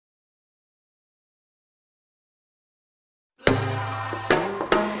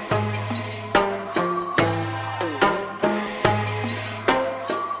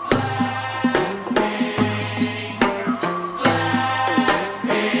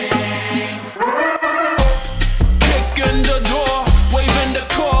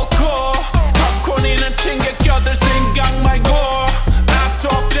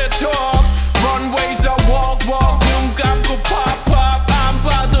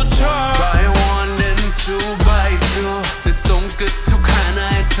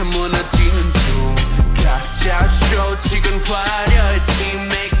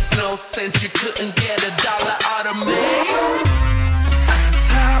cent, you couldn't get a dollar out of me.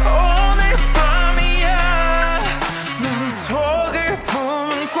 자 오늘 밤이야 난 독을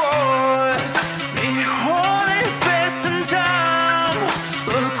품은 꽃 미혼을 뺏은 다음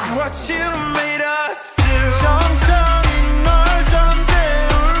Look what you made us do 천천히 널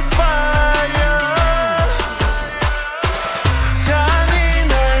잠재울 fire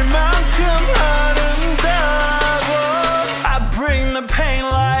잔인할만큼 아름다워 I bring the pain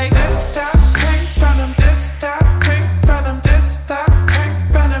like this that pink venom this that pink venom this that pink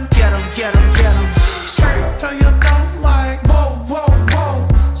venom get 'em get 'em get 'em straight till you don't like whoa whoa whoa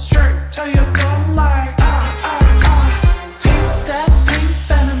straight till you don't like Taste that pink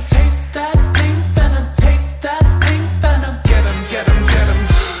venom, taste that pink venom, taste that pink venom. get 'em get 'em get 'em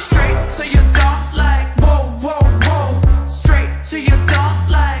Straight till you don't like whoa whoa whoa straight till you don't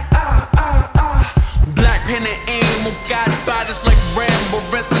like Black pen and aim, oh God, bodies like Rambo.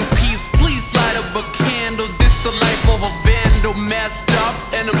 Rest in peace, please light up a candle. This the life of a vandal, messed up,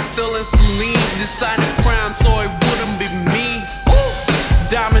 and I'm still in saline. Deciding crime, so it wouldn't be me.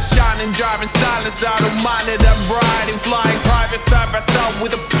 Diamond shining, driving silence, I don't mind it. I'm riding, flying private side by side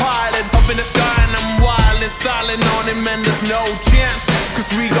with a pilot. Up in the sky and I'm wild and styling on him, and there's no chance.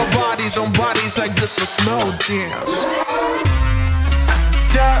 Cause we got bodies on bodies like this a slow dance.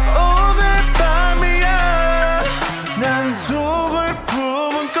 자 오늘 밤이야 난 독을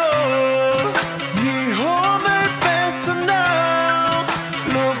품은 꽃 미혼을 뺏은 나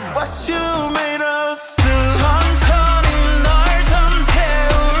Look what you made us do 천천히 널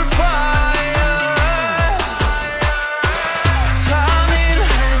잠재울 fire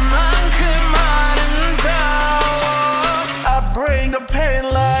잔인할 만큼 아름다워 I bring the pain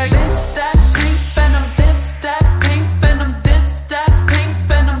like This that pink venom, this that pink venom, this that pink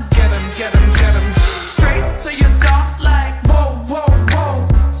venom. get 'em get 'em get 'em Straight till you don't like whoa whoa whoa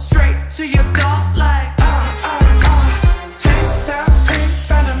straight till you don't like Taste that pink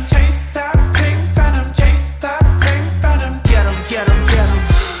venom, taste that pink venom, taste that pink venom get 'em get 'em get 'em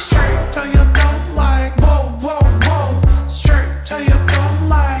straight till you don't like whoa whoa whoa straight till you don't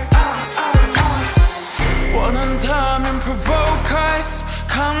like 원한다면 provoke us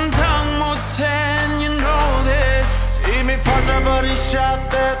감당 못해 and you know this 이미 퍼져버린 shot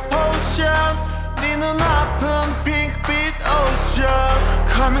that potion 네 눈앞은 빅빛 ocean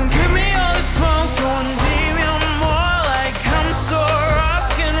Come and give me all the smoke don't leave me more like I'm so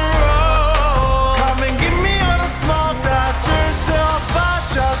rock and roll Come and give me all the smoke that's yourself I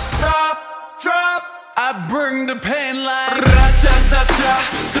just stop drop I bring the pain like Ra-ta-ta-ta,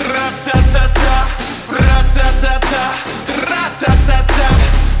 ra-ta-ta-ta, ra-ta-ta-ta, ra-ta-ta-ta,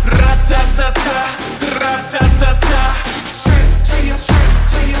 ra-ta-ta-ta